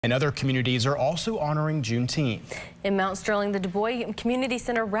And other communities are also honoring Juneteenth. In Mount Sterling, the Dubois Community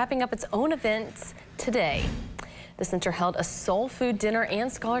Center wrapping up its own events today. The center held a soul food dinner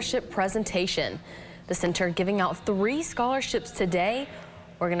and scholarship presentation. The center giving out 3 scholarships today.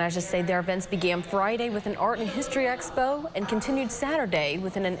 Organizers say their events began Friday with an art and history expo and continued Saturday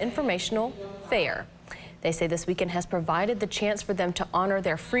with an informational fair. They say this weekend has provided the chance for them to honor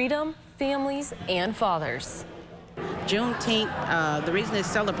their freedom, families, and fathers. Juneteenth, the reason it's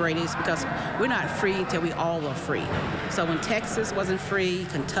celebrated is because we're not free until we all are free. So when Texas wasn't free,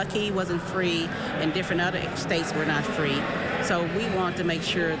 Kentucky wasn't free, and different other states were not free. So we want to make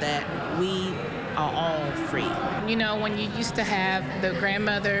sure that we are all free. You know, when you used to have the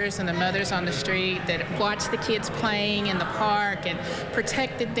grandmothers and the mothers on the street that watched the kids playing in the park and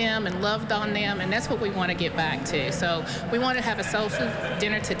protected them and loved on them, and that's what we want to get back to. So we want to have a soul food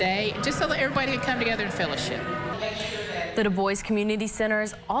dinner today just so that everybody can come together in fellowship. The Dubois Community Center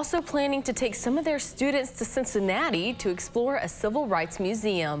is also planning to take some of their students to Cincinnati to explore a civil rights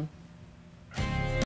museum.